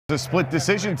A split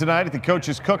decision tonight at the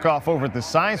Coaches Cook-Off over at the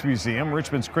Science Museum.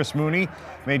 Richmond's Chris Mooney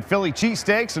made Philly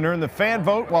cheesesteaks and earned the fan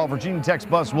vote, while Virginia Tech's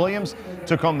Buzz Williams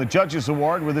took home the Judges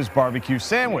Award with his barbecue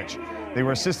sandwich. They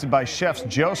were assisted by chefs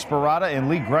Joe Sparata and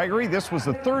Lee Gregory. This was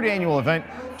the third annual event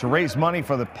to raise money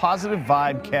for the Positive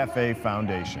Vibe Cafe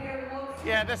Foundation.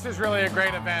 Yeah, this is really a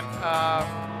great event.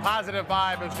 Positive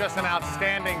Vibe is just an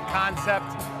outstanding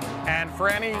concept, and for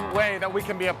any way that we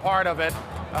can be a part of it,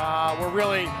 we're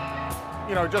really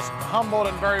just humbled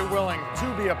and very willing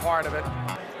to be a part of it.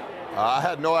 I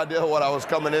had no idea what I was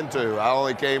coming into. I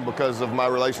only came because of my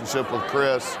relationship with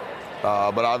Chris,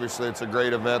 but obviously it's a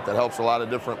great event that helps a lot of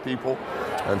different people,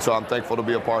 and so I'm thankful to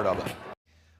be a part of it.